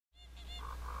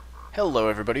Hello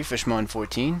everybody,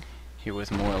 Fishmon14 here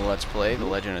with more Let's Play The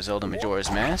Legend of Zelda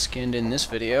Majora's Mask, and in this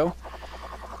video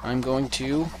I'm going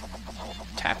to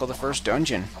tackle the first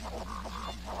dungeon.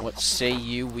 What say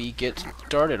you we get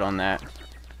started on that?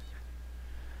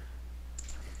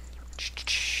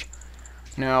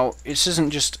 Now, this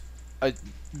isn't just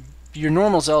your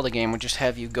normal Zelda game would just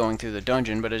have you going through the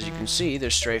dungeon, but as you can see,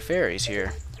 there's stray fairies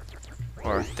here.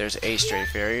 Or there's a stray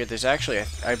fairy. There's actually,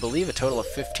 I believe, a total of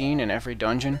 15 in every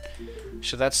dungeon.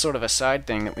 So that's sort of a side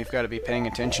thing that we've got to be paying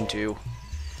attention to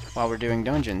while we're doing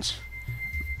dungeons.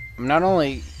 Not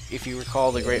only, if you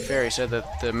recall, the Great Fairy said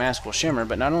that the mask will shimmer,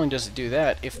 but not only does it do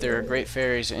that, if there are Great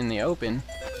Fairies in the open,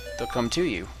 they'll come to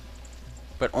you.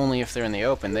 But only if they're in the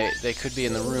open. They could be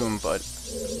in the room, but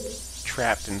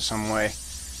trapped in some way.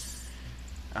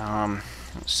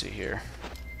 Let's see here.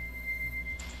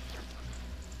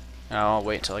 I'll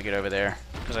wait till I get over there,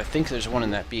 because I think there's one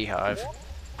in that beehive.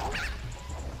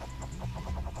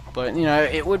 But, you know,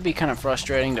 it would be kind of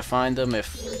frustrating to find them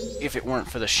if it weren't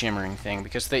for the shimmering thing,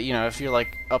 because they, you know, if you're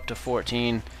like up to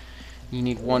 14, you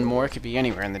need one more. It could be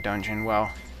anywhere in the dungeon. Well,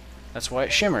 that's why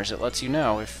it shimmers. It lets you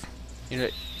know if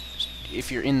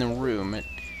you're in the room. If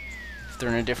they're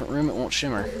in a different room, it won't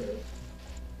shimmer.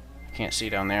 Can't see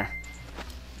down there.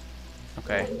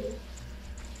 Okay.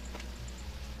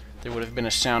 There would have been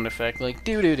a sound effect like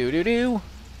doo doo doo doo doo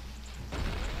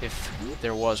if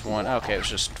there was one. Okay, it was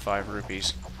just 5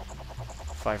 rupees.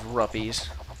 5 ruppies.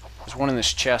 There's one in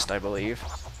this chest, I believe.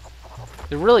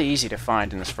 They're really easy to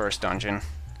find in this first dungeon.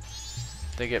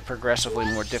 They get progressively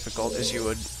more difficult, as you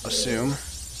would assume.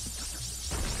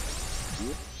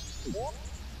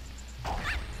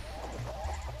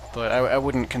 But I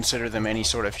wouldn't consider them any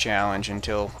sort of challenge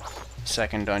until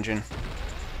second dungeon.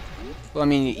 Well, I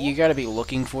mean, you gotta be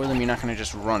looking for them. You're not gonna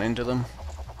just run into them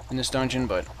in this dungeon,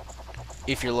 but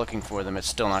if you're looking for them, it's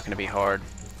still not gonna be hard.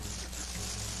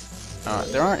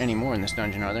 There aren't any more in this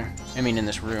dungeon, are there? I mean, in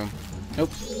this room.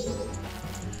 Nope.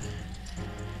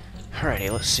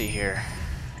 Alrighty, let's see here.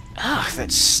 Ah,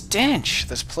 that stench!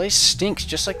 This place stinks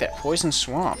just like that poison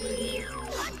swamp.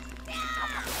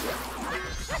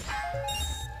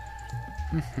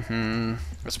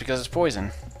 That's because it's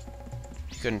poison.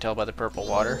 Couldn't tell by the purple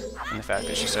water and the fact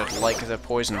that she said like the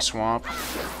poison swamp,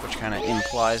 which kind of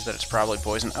implies that it's probably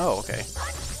poison. Oh, okay.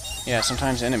 Yeah,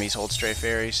 sometimes enemies hold stray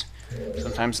fairies.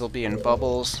 Sometimes they'll be in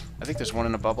bubbles. I think there's one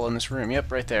in a bubble in this room.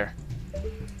 Yep, right there.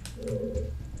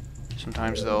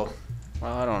 Sometimes they'll...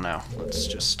 well, I don't know. Let's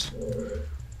just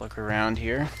look around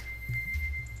here.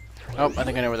 Oh, I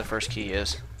think I know where the first key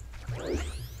is.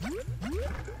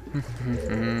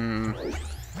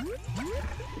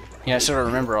 Yeah, I sort of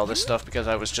remember all this stuff because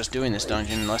I was just doing this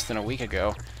dungeon less than a week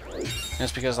ago. And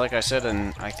it's because, like I said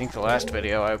in, I think, the last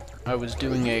video, I was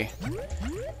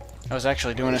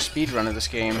actually doing a speed run of this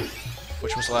game,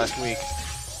 which was last week.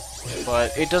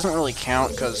 But it doesn't really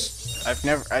count because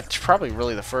it's probably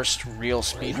really the first real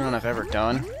speed run I've ever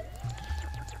done.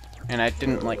 And I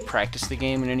didn't, like, practice the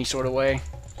game in any sort of way.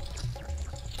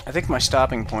 I think my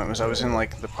stopping point was I was in,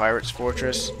 like, the Pirate's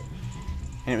Fortress.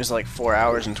 And it was like 4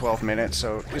 hours and 12 minutes,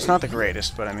 so it's not the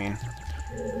greatest, but I mean,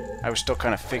 I was still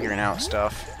kind of figuring out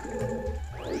stuff.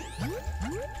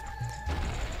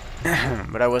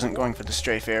 But I wasn't going for the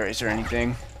stray fairies or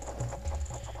anything.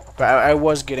 But I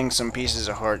was getting some pieces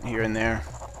of heart here and there.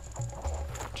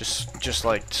 Just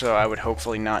like, so I would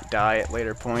hopefully not die at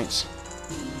later points.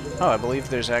 Oh, I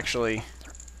believe there's actually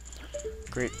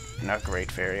not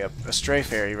great fairy, a stray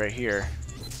fairy right here.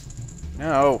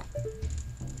 No!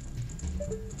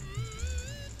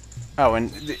 Oh,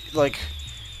 and, like,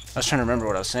 I was trying to remember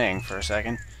what I was saying for a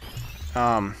second.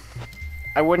 I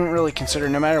wouldn't really consider,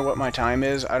 no matter what my time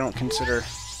is, I won't consider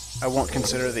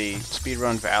the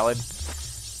speedrun valid,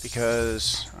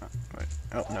 because,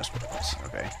 oh, no sparkles,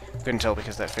 okay. Couldn't tell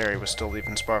because that fairy was still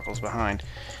leaving sparkles behind.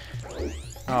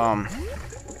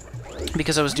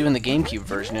 Because I was doing the GameCube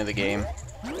version of the game,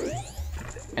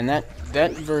 and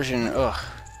that version, ugh,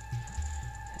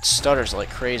 it stutters like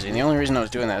crazy, and the only reason I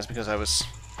was doing that is because I was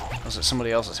at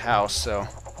somebody else's house, so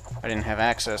I didn't have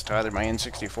access to either my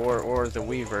N64 or the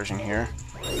Wii version here.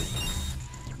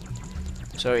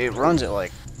 So it runs at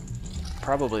like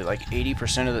probably like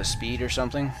 80% of the speed or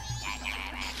something.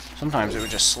 Sometimes it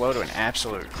would just slow to an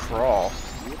absolute crawl.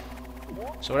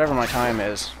 So whatever my time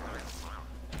is,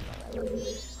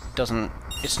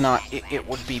 it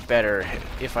would be better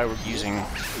if I were using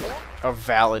a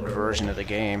valid version of the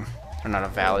game. Or not a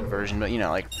valid version, but you know,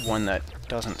 like one that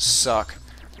doesn't suck.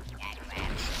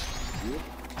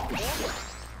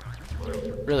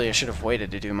 Really, I should have waited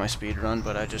to do my speed run,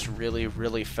 but I just really,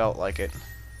 really felt like it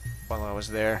while I was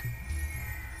there.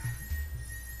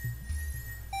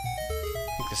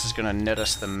 this is gonna net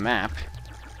us the map.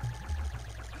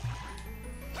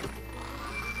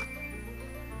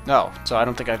 No, so I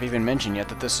don't think I've even mentioned yet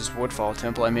that this is Woodfall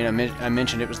Temple. I mean, I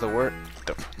mentioned it was the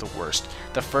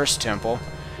first temple,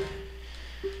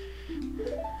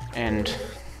 and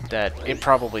that it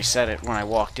probably said it when I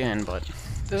walked in, but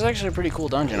this is actually a pretty cool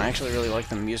dungeon. I actually really like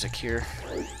the music here.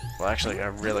 Well, actually, I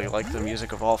really like the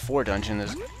music of all 4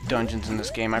 dungeons in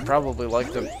this game. I probably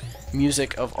like the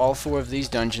music of all 4 of these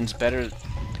dungeons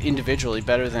individually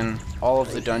better than all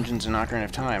of the dungeons in Ocarina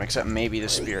of Time, except maybe the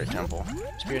Spirit Temple.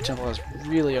 Spirit Temple has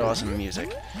really awesome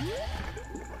music.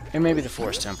 And maybe the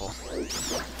Forest Temple.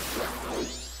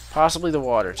 Possibly the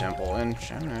Water Temple, and,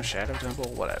 I don't know, Shadow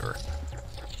Temple, whatever.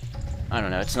 I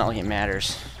don't know, it's not like it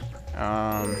matters.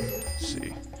 Let's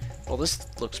see. Well, this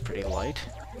looks pretty light.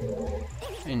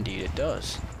 Indeed it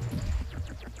does.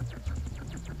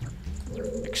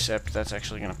 Except that's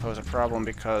actually going to pose a problem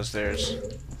because there's...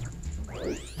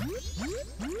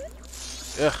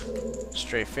 Ugh,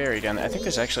 stray fairy down there. I think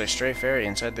there's actually a stray fairy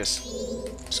inside this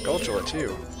Skulltula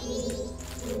too.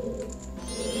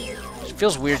 It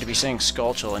feels weird to be saying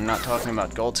Skulltula and not talking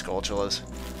about gold Skulltulas.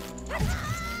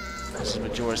 This is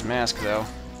Majora's Mask though.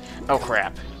 Oh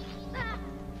crap.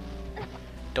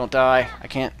 Don't die. I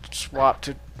can't swap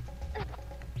to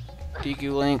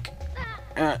Deku Link.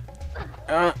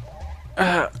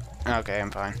 Okay,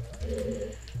 I'm fine.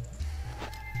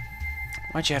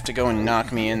 Why'd you have to go and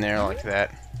knock me in there like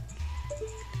that?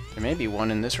 There may be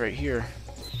one in this right here.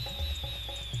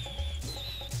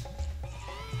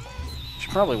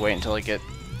 Should probably wait until I get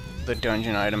the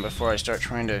dungeon item before I start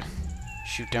trying to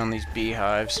shoot down these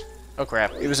beehives. Oh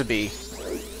crap, it was a bee.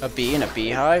 A bee in a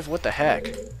beehive? What the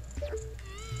heck?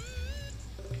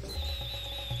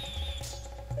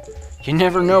 You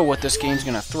never know what this game's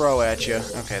gonna throw at you.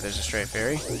 Okay, there's a stray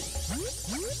fairy.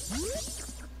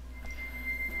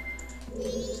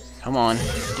 Come on,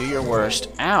 do your worst.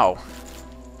 Ow!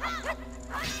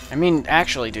 I mean,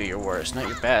 actually do your worst, not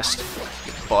your best.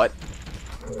 You butt.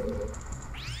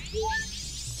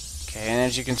 Okay, and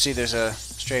as you can see, there's a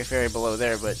stray fairy below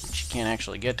there, but she can't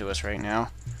actually get to us right now.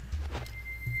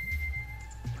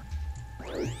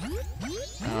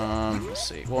 Let's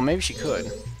see. Well, maybe she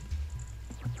could.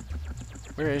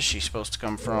 Where is she supposed to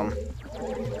come from?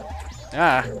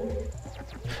 Ah!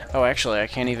 Oh, actually, I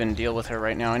can't even deal with her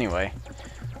right now anyway.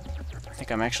 I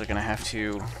think I'm actually gonna have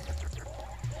to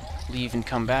leave and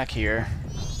come back here.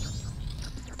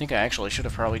 I think I actually should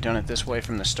have probably done it this way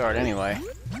from the start anyway.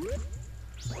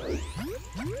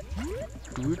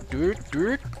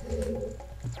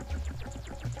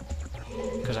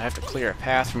 Because I have to clear a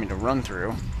path for me to run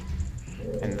through.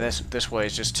 And this way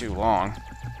is just too long.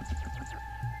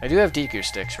 I do have Deku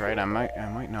sticks, right? I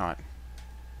might not.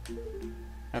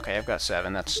 Okay, I've got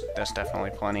 7. That's definitely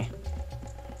plenty.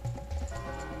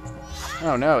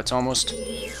 Oh no, it's almost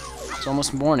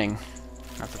morning.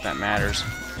 Not that that matters.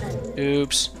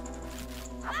 Oops.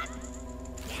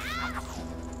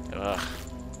 Ugh.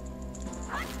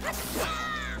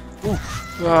 Ooh.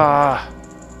 Ah.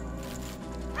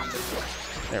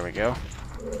 There we go.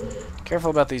 Careful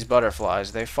about these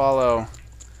butterflies. They follow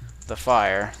the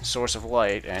fire, source of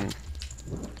light, and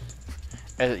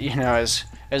you know, as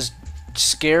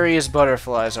scary as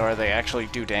butterflies are, they actually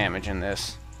do damage in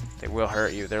this. They will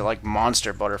hurt you. They're like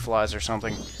monster butterflies or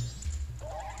something.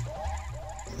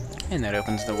 And that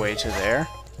opens the way to there.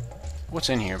 What's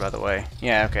in here, by the way?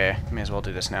 Yeah, okay. May as well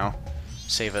do this now.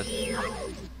 Save a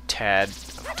tad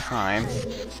of time.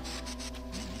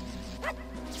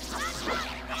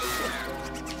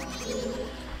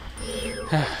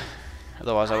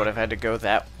 Otherwise, I would have had to go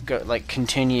like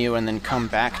continue and then come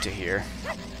back to here.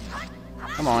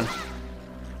 Come on.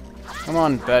 Come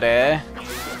on, buddy.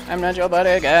 I'm not your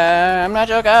buddy guy. I'm not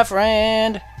your guy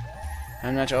friend.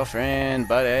 I'm not your friend,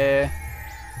 buddy.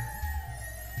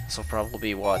 This will probably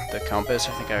be what? The compass?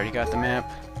 I think I already got the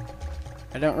map.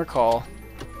 I don't recall.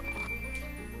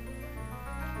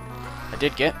 I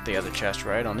did get the other chest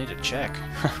right. I'll need to check.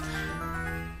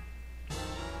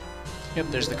 Yep,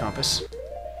 there's the compass.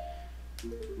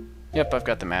 Yep, I've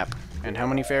got the map. And how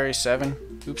many fairies? 7?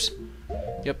 Oops.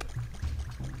 Yep.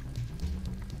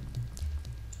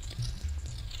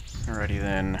 Alrighty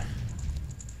then.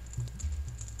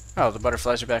 Oh, the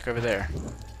butterflies are back over there.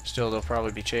 Still, they'll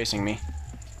probably be chasing me.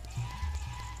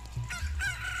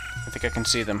 I think I can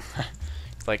see them.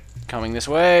 Like, coming this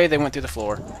way. They went through the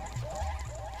floor.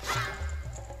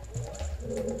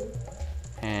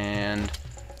 And...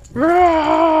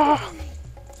 Ow.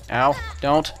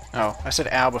 Don't. Oh, I said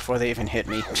ow before they even hit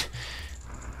me.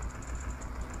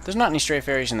 There's not any stray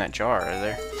fairies in that jar, are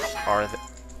there?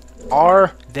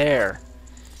 Are there?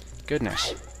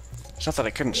 Goodness. It's not that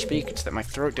I couldn't speak, it's that my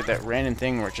throat did that random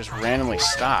thing where it just randomly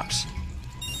stops.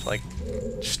 Like,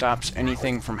 stops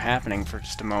anything from happening for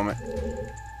just a moment.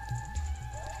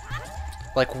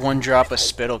 Like one drop of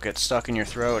spit will get stuck in your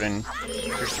throat and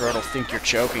your throat will think you're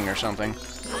choking or something.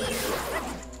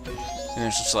 And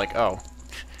it's just like, oh,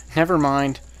 never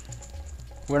mind.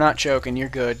 We're not choking, you're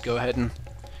good. Go ahead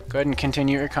and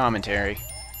continue your commentary.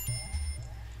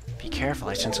 Be careful,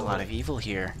 I sense a lot of evil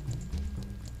here.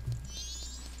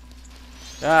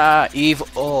 Ah, evil.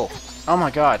 Oh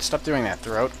my god, stop doing that,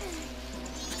 throat.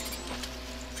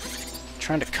 I'm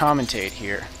trying to commentate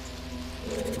here.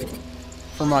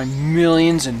 For my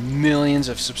millions and millions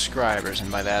of subscribers,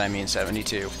 and by that I mean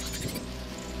 72.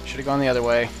 Should have gone the other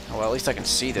way. Oh, well, at least I can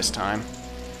see this time.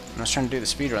 When I was trying to do the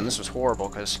speedrun, this was horrible,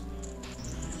 because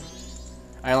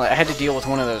I had to deal with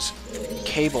one of those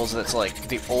cables that's like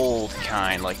the old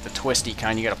kind, like the twisty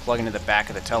kind you gotta plug into the back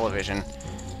of the television.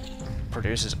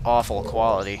 Produces awful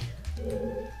quality.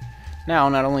 Now,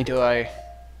 not only do I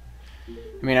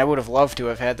mean, I would have loved to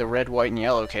have had the red, white, and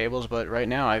yellow cables, but right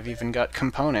now I've even got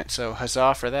components, so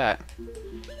huzzah for that.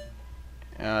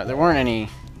 There weren't any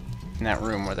in that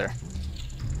room, were there?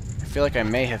 I feel like I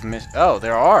may have missed... Oh,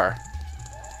 there are!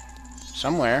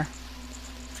 Somewhere.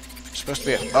 Supposed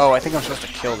to be oh, I think I'm supposed to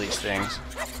kill these things.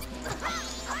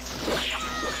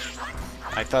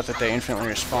 I thought that they infinitely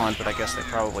respawned, but I guess they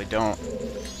probably don't.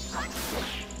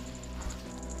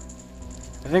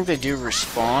 I think they do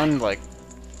respawn, like,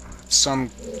 some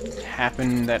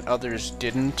happen that others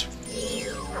didn't,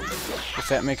 if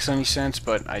that makes any sense,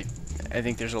 but I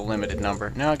think there's a limited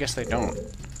number. No, I guess they don't.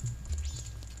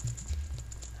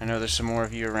 I know there's some more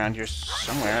of you around here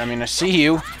somewhere. I mean, I see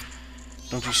you.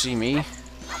 Don't you see me?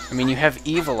 I mean, you have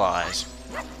evil eyes.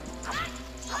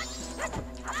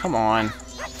 Come on.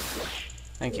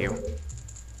 Thank you.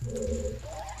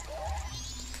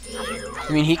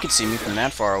 I mean, he could see me from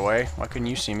that far away. Why couldn't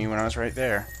you see me when I was right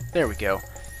there? There we go.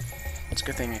 It's a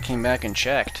good thing I came back and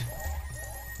checked.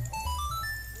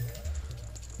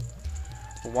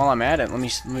 Well, while I'm at it, let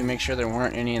me make sure there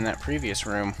weren't any in that previous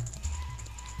room.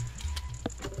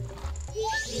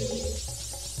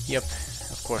 Yep,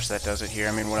 of course that does it here.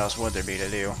 I mean, what else would there be to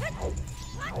do?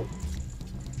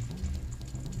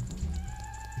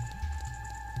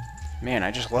 Man,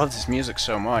 I just love this music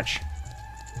so much.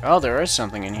 Oh, there is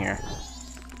something in here.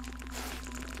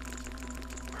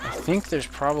 I think there's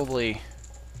probably...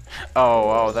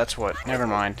 Oh, that's what... Never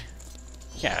mind.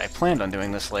 Yeah, I planned on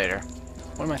doing this later.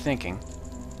 What am I thinking?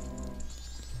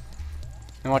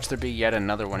 And watch there be yet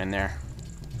another one in there.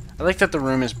 I like that the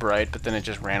room is bright, but then it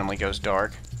just randomly goes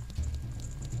dark.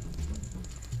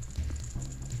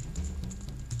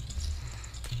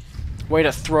 Way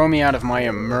to throw me out of my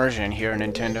immersion here,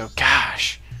 Nintendo.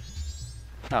 Gosh!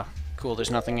 Oh, cool,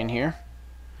 there's nothing in here.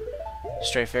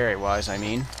 Stray fairy-wise, I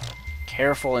mean.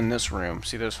 Careful in this room.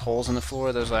 See those holes in the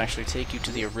floor? Those will actually take you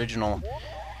to the original,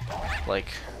 like,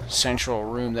 central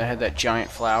room that had that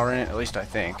giant flower in it. At least I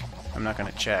think. I'm not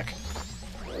gonna check.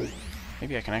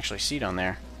 Maybe I can actually see down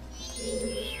there.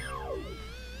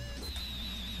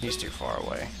 He's too far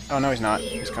away. Oh, no, he's not.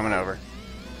 He's coming over.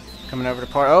 Coming over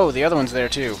to oh, the other one's there,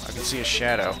 too. I can see his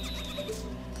shadow.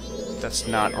 That's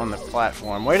not on the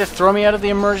platform. Way to throw me out of the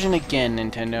immersion again,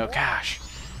 Nintendo. Gosh.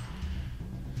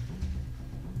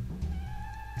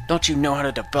 Don't you know how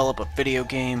to develop a video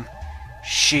game?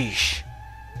 Sheesh.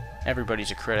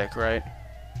 Everybody's a critic, right?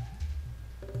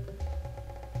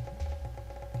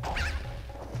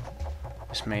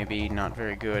 This may be not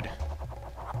very good.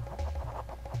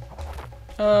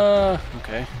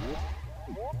 Okay.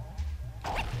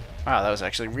 Wow, that was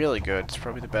actually really good. It's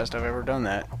probably the best I've ever done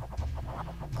that.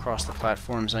 Across the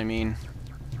platforms, I mean.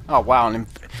 Oh, wow,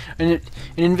 an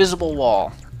invisible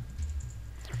wall.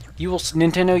 You will,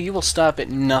 Nintendo, you will stop at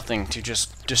nothing to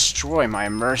just destroy my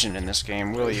immersion in this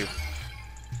game, will you?